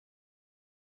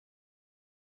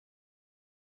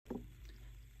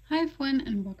Hi everyone,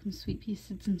 and welcome to Sweetpea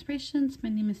Seeds Inspirations. My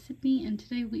name is Sydney, and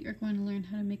today we are going to learn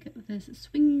how to make this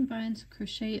swinging vines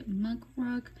crochet mug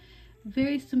rug.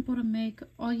 Very simple to make.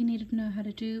 All you need to know how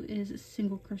to do is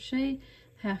single crochet,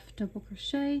 half double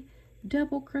crochet,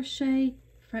 double crochet,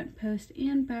 front post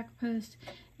and back post,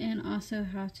 and also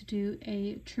how to do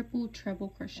a triple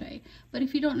treble crochet. But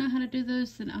if you don't know how to do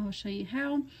those, then I will show you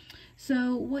how.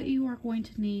 So what you are going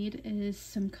to need is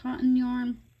some cotton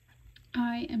yarn.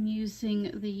 I am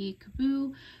using the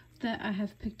Kaboo that I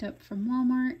have picked up from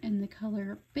Walmart in the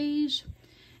color beige.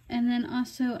 And then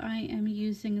also I am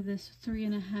using this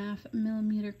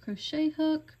 3.5mm crochet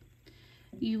hook.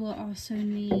 You will also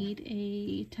need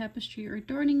a tapestry or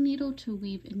darning needle to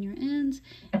weave in your ends,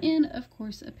 and of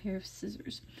course a pair of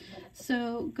scissors.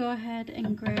 So go ahead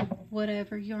and grab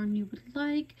whatever yarn you would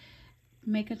like,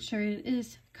 making sure it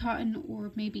is cotton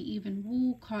or maybe even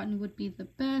wool. Cotton would be the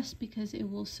best because it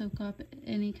will soak up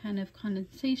any kind of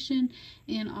condensation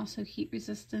and also heat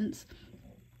resistance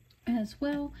as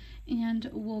well. And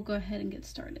we'll go ahead and get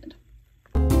started.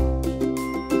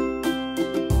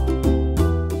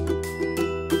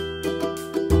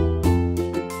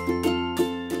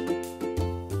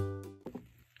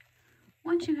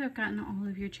 Once you have gotten all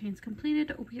of your chains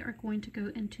completed, we are going to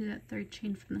go into that third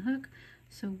chain from the hook.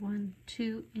 So 1,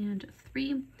 2, and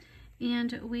 3,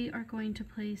 and we are going to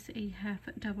place a half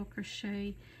double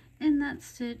crochet in that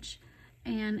stitch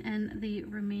and in the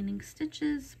remaining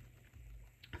stitches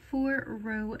for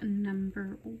row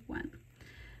number 1.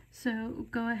 So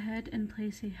go ahead and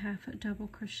place a half double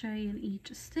crochet in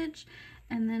each stitch,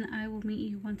 and then I will meet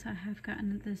you once I have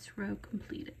gotten this row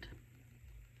completed.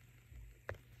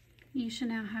 You should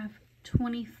now have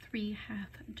 23 half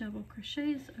double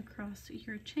crochets across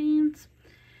your chains.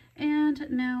 And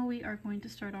now we are going to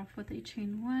start off with a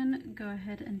chain 1. Go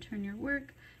ahead and turn your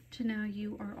work to now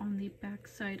you are on the back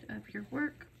side of your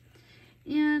work.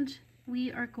 And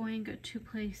we are going to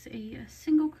place a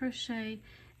single crochet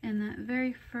in that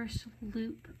very first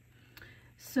loop.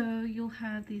 So you'll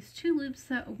have these 2 loops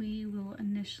that we will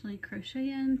initially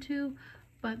crochet into,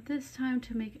 but this time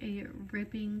to make a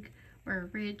ribbing or a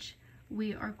ridge,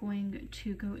 we are going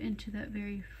to go into that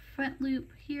very front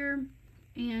loop here,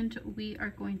 and we are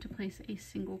going to place a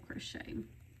single crochet.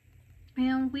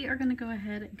 And we are going to go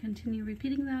ahead and continue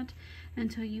repeating that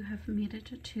until you have made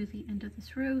it to the end of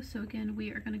this row. So again,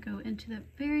 we are going to go into that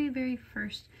very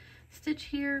first stitch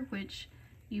here, which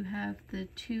you have the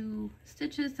 2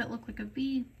 stitches that look like a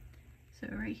V. So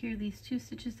right here, these 2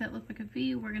 stitches that look like a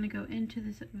V, we're going to go into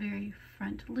this very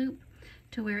front loop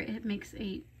to where it makes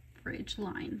a bridge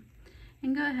line.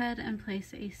 And go ahead and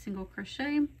place a single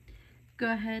crochet.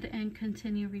 Go ahead and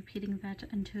continue repeating that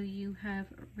until you have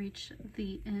reached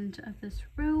the end of this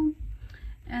row.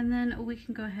 And then we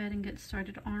can go ahead and get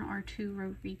started on our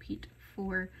 2-row repeat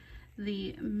for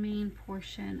the main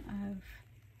portion of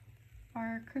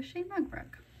our crochet mug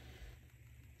rug.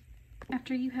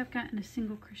 After you have gotten a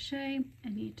single crochet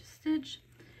in each stitch,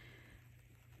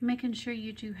 making sure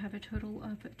you do have a total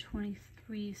of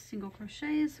 23 single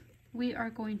crochets, we are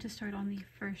going to start on the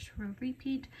first row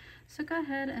repeat. So go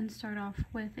ahead and start off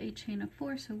with a chain of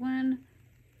 4. So 1,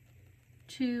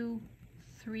 2,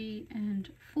 3,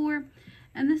 and 4.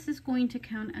 And this is going to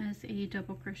count as a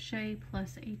double crochet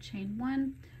plus a chain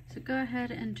 1. So go ahead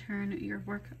and turn your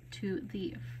work to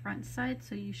the front side.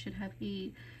 So you should have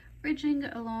a ridging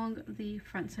along the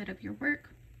front side of your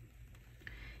work.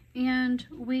 And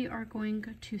we are going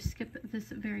to skip this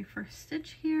very first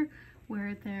stitch here,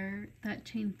 where that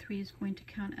chain 3 is going to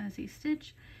count as a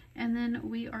stitch, and then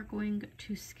we are going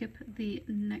to skip the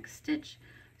next stitch.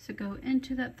 So go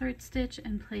into that 3rd stitch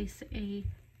and place a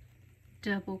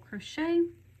double crochet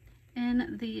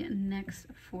in the next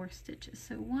 4 stitches.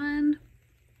 So 1,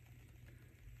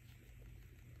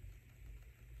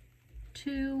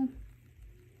 2,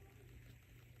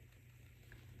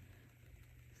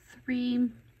 3,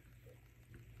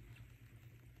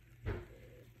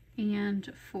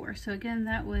 and 4. So again,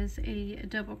 that was a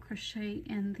double crochet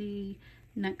in the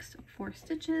next 4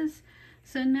 stitches.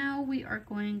 So now we are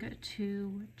going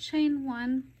to chain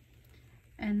 1,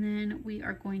 and then we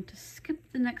are going to skip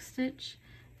the next stitch,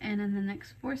 and in the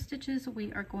next 4 stitches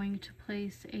we are going to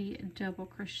place a double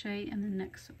crochet in the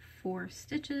next 4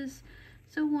 stitches.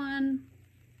 So 1,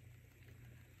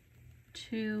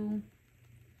 2,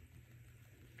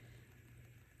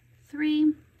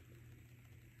 3,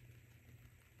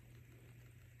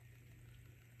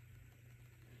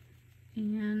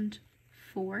 and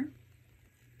 4,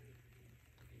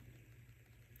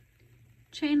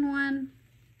 chain 1,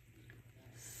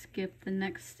 skip the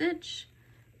next stitch,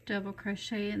 double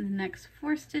crochet in the next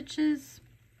 4 stitches,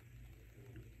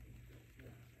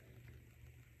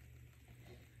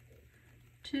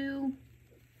 2,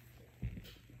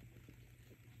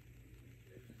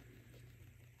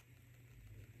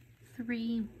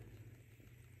 3,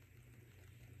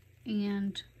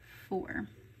 and 4.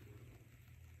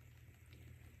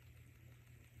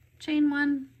 Chain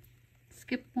 1,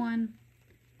 skip 1,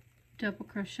 double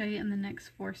crochet in the next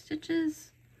 4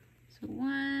 stitches. So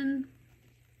 1,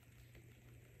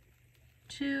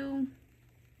 2,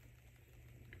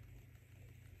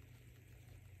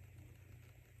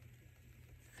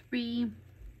 3,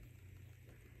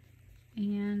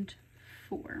 and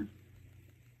 4.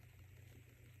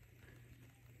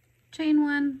 Chain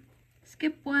 1,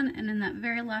 skip 1, and in that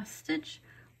very last stitch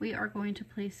we are going to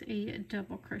place a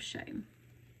double crochet.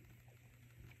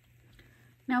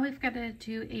 Now we've got to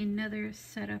do another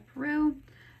setup row,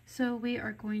 so we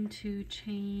are going to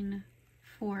chain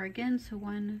 4 again. So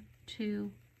 1,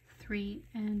 2, 3,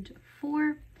 and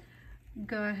 4.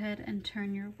 Go ahead and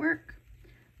turn your work.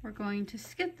 We're going to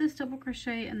skip this double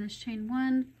crochet and this chain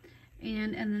 1,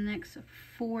 and in the next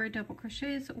 4 double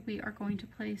crochets we are going to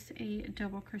place a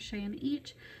double crochet in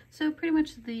each. So pretty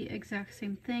much the exact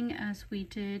same thing as we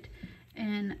did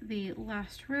in the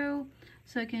last row.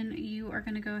 So again, you are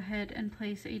going to go ahead and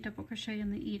place a double crochet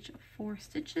in each 4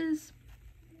 stitches.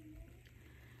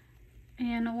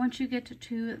 And once you get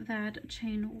to that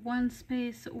chain 1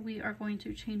 space, we are going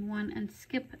to chain 1 and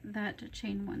skip that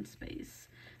chain 1 space.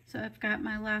 So I've got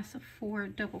my last 4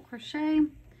 double crochet.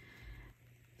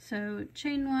 So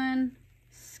chain 1,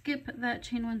 skip that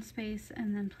chain 1 space,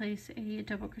 and then place a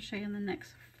double crochet in the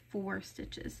next 4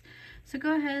 stitches. So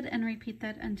go ahead and repeat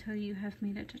that until you have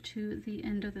made it to the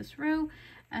end of this row,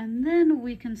 and then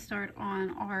we can start on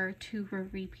our 2-row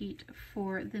repeat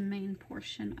for the main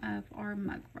portion of our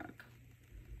mug rug.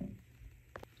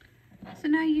 So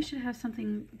now you should have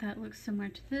something that looks similar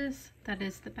to this. That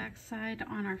is the back side.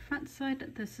 On our front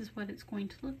side, this is what it's going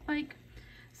to look like.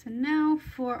 So now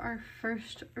for our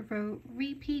first row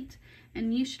repeat,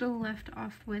 and you should have left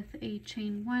off with a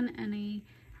chain 1 and a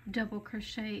double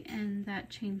crochet in that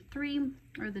chain 3,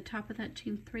 or the top of that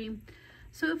chain 3.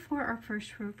 So for our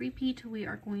first row repeat, we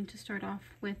are going to start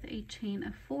off with a chain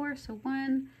of 4. So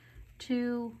 1,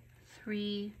 2,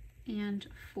 3, and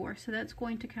 4. So that's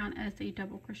going to count as a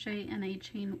double crochet and a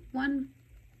chain 1.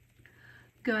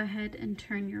 Go ahead and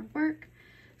turn your work.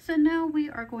 So now we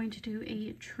are going to do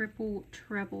a triple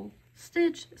treble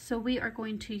stitch. So we are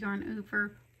going to yarn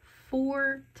over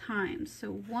 4 times.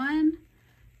 So 1,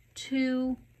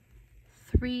 2,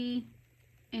 3,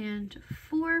 and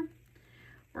 4.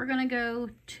 We're going to go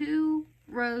 2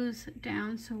 rows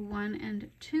down, so 1 and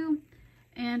 2,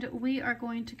 and we are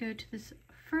going to go to this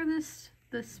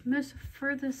most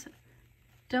furthest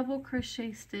double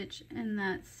crochet stitch in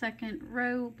that second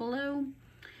row below,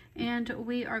 and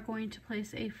we are going to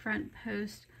place a front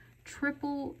post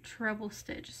triple treble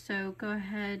stitch. So go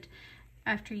ahead,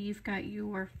 after you've got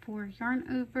your 4 yarn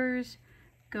overs,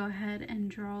 go ahead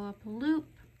and draw up a loop,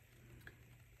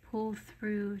 pull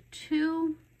through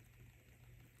 2,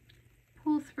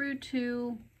 pull through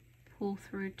 2, pull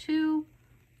through 2,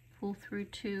 pull through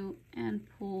 2, and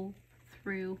pull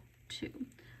through 2.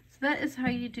 So that is how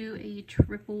you do a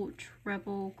triple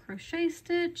treble crochet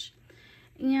stitch.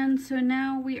 And so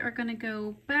now we are going to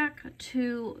go back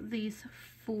to these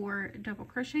 4 double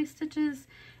crochet stitches,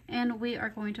 and we are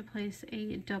going to place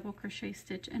a double crochet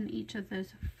stitch in each of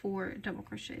those 4 double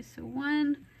crochets. So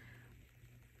 1,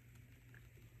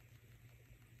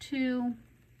 2,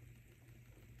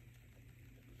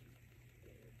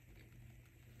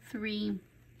 3,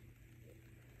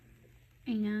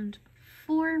 and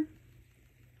 4.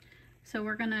 So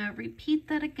we're going to repeat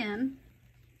that again.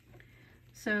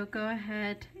 So go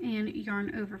ahead and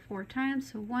yarn over 4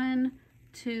 times. So 1,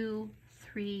 2,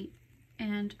 3,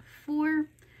 and 4.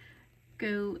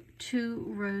 Go 2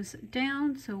 rows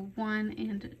down, so 1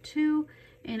 and 2,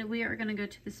 and we are going to go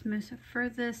to this most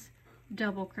furthest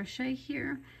double crochet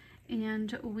here,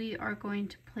 and we are going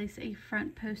to place a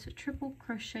front post triple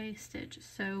crochet stitch.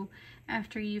 So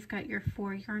after you've got your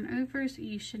 4 yarn overs,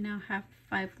 you should now have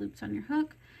 5 loops on your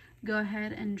hook. Go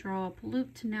ahead and draw up a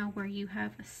loop to now where you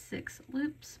have 6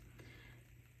 loops.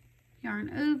 Yarn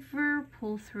over,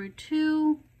 pull through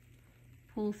 2,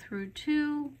 pull through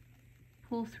 2,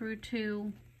 pull through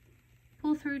 2,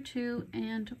 pull through 2,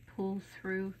 and pull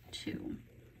through 2.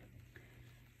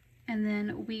 And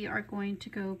then we are going to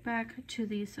go back to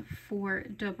these 4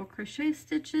 double crochet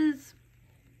stitches,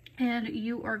 and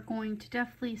you are going to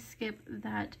definitely skip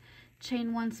that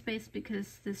chain 1 space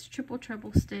because this triple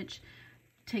treble stitch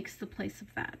takes the place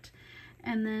of that.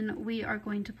 And then we are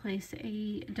going to place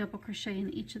a double crochet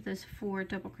in each of those 4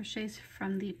 double crochets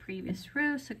from the previous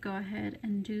row. So go ahead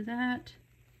and do that.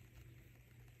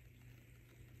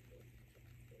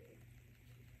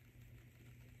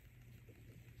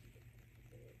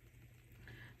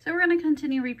 So we're going to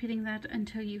continue repeating that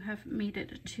until you have made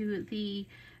it to the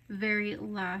very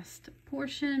last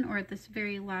portion, or this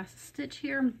very last stitch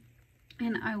here,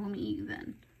 and I will meet you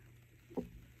then.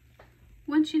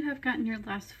 Once you have gotten your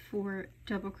last 4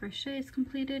 double crochets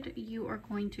completed, you are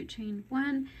going to chain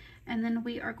 1, and then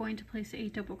we are going to place a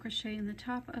double crochet in the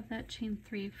top of that chain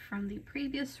 3 from the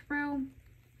previous row.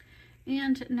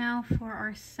 And now for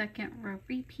our second row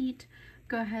repeat,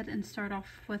 go ahead and start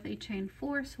off with a chain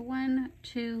 4. So 1,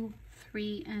 2,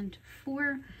 3, and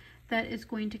 4. That is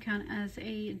going to count as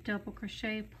a double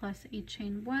crochet plus a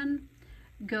chain 1.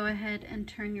 Go ahead and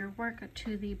turn your work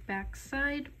to the back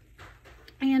side.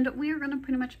 And we are going to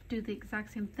pretty much do the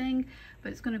exact same thing,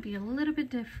 but it's going to be a little bit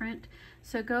different.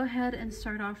 So go ahead and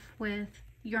start off with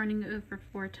yarning over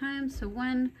 4 times. So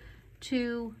 1,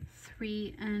 2,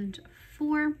 3, and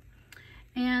 4.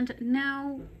 And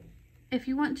now, if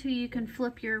you want to, you can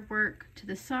flip your work to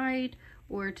the side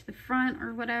or to the front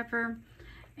or whatever.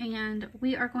 And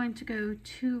we are going to go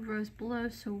 2 rows below,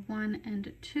 so 1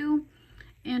 and 2.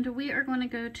 And we are going to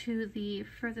go to the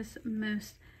furthest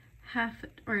most half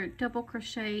or double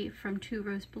crochet from 2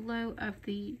 rows below of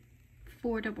the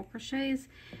 4 double crochets,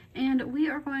 and we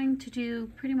are going to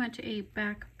do pretty much a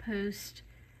back post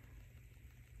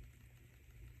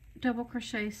double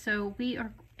crochet. So we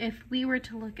are, if we were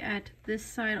to look at this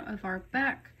side of our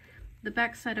back, the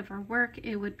back side of our work,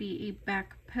 it would be a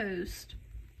back post,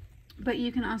 but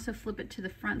you can also flip it to the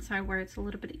front side where it's a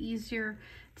little bit easier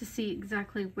to see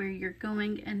exactly where you're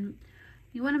going. And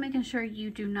you want to make sure you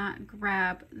do not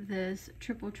grab this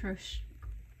triple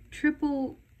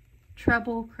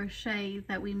treble crochet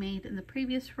that we made in the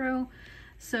previous row.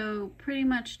 So pretty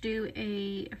much do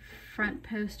a front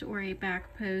post or a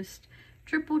back post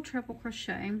triple treble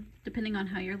crochet, depending on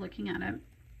how you're looking at it.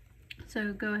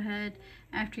 So go ahead,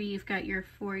 after you've got your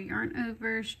 4 yarn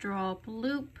overs, draw up a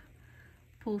loop,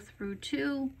 pull through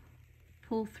 2,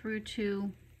 pull through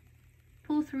 2,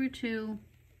 pull through 2,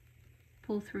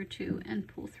 pull through 2, and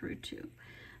pull through 2.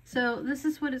 So this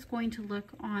is what it's going to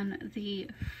look on the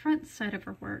front side of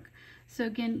our work. So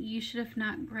again, you should have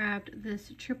not grabbed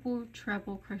this triple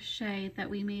treble crochet that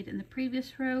we made in the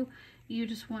previous row. You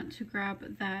just want to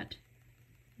grab that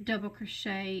double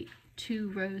crochet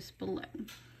 2 rows below.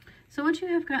 So once you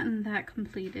have gotten that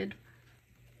completed,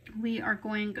 we are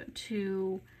going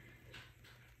to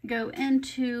go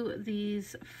into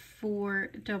these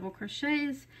 4 double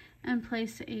crochets and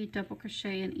place a double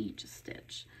crochet in each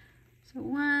stitch. So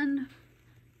 1,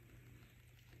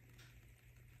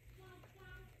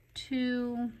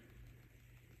 2,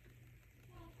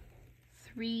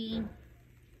 3,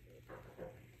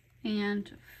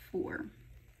 and 4.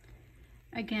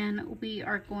 Again, we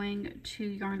are going to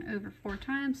yarn over 4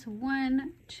 times. So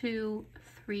 1, 2,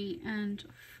 3, and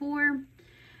 4.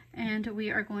 And we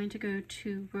are going to go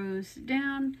 2 rows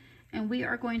down, and we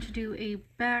are going to do a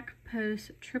back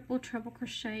post triple treble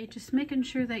crochet, just making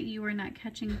sure that you are not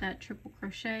catching that triple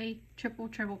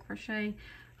treble crochet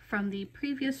from the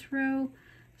previous row.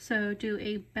 So do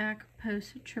a back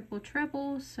post triple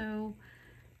treble. So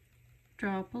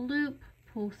draw up a loop,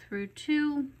 pull through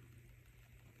 2,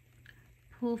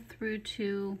 pull through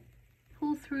 2,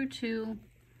 pull through 2,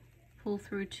 pull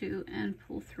through 2, and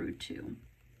pull through 2.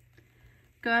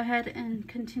 Go ahead and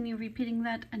continue repeating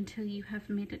that until you have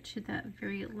made it to that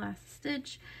very last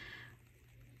stitch,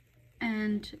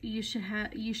 and you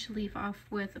should leave off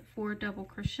with 4 double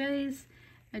crochets,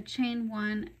 a chain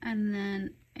 1, and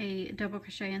then a double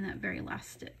crochet in that very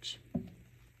last stitch.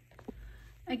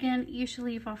 Again, you should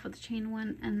leave off with a chain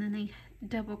 1 and then a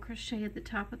double crochet at the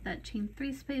top of that chain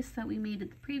 3 space that we made in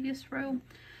the previous row.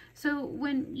 So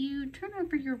when you turn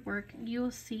over your work, you'll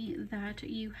see that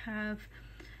you have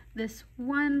this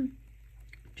 1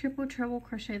 triple treble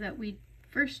crochet that we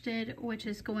first did, which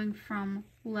is going from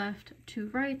left to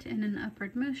right in an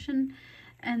upward motion,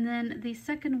 and then the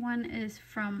second one is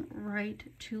from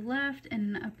right to left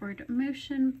in an upward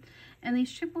motion. And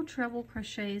these triple treble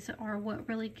crochets are what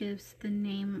really gives the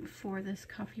name for this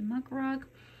coffee mug rug.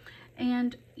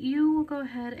 And you will go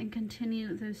ahead and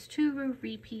continue those 2 row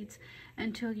repeats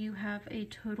until you have a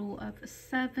total of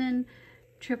 7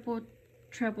 triple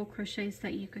treble crochets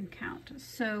that you can count.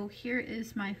 So here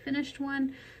is my finished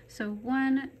one. So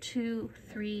 1, 2,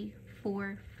 3,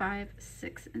 4, 5,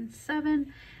 6, and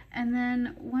 7. And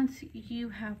then once you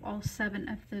have all 7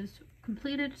 of those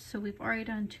completed, so we've already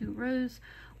done 2 rows,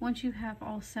 once you have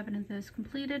all 7 of those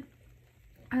completed,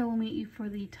 I will meet you for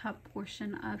the top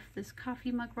portion of this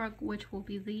coffee mug rug, which will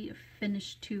be the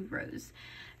finished 2 rows.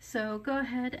 So go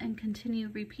ahead and continue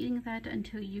repeating that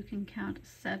until you can count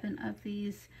 7 of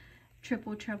these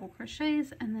triple treble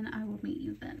crochets, and then I will meet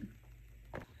you then.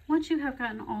 Once you have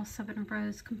gotten all 7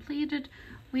 rows completed,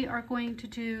 we are going to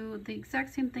do the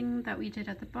exact same thing that we did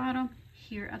at the bottom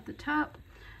here at the top.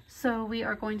 So we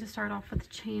are going to start off with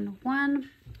chain 1,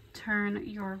 turn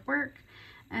your work,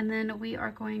 and then we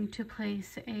are going to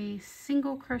place a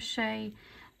single crochet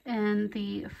in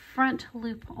the front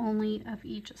loop only of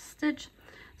each stitch.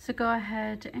 So go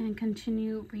ahead and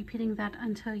continue repeating that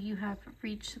until you have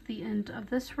reached the end of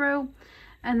this row.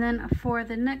 And then for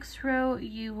the next row,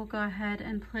 you will go ahead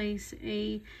and place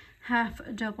a half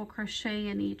double crochet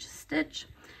in each stitch.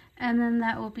 And then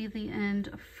that will be the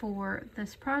end for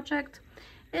this project.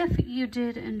 If you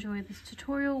did enjoy this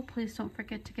tutorial, please don't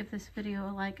forget to give this video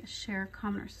a like, share,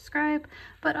 comment, or subscribe.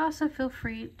 But also feel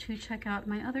free to check out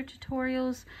my other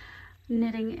tutorials,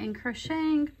 knitting and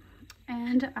crocheting.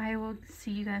 And I will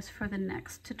see you guys for the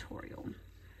next tutorial.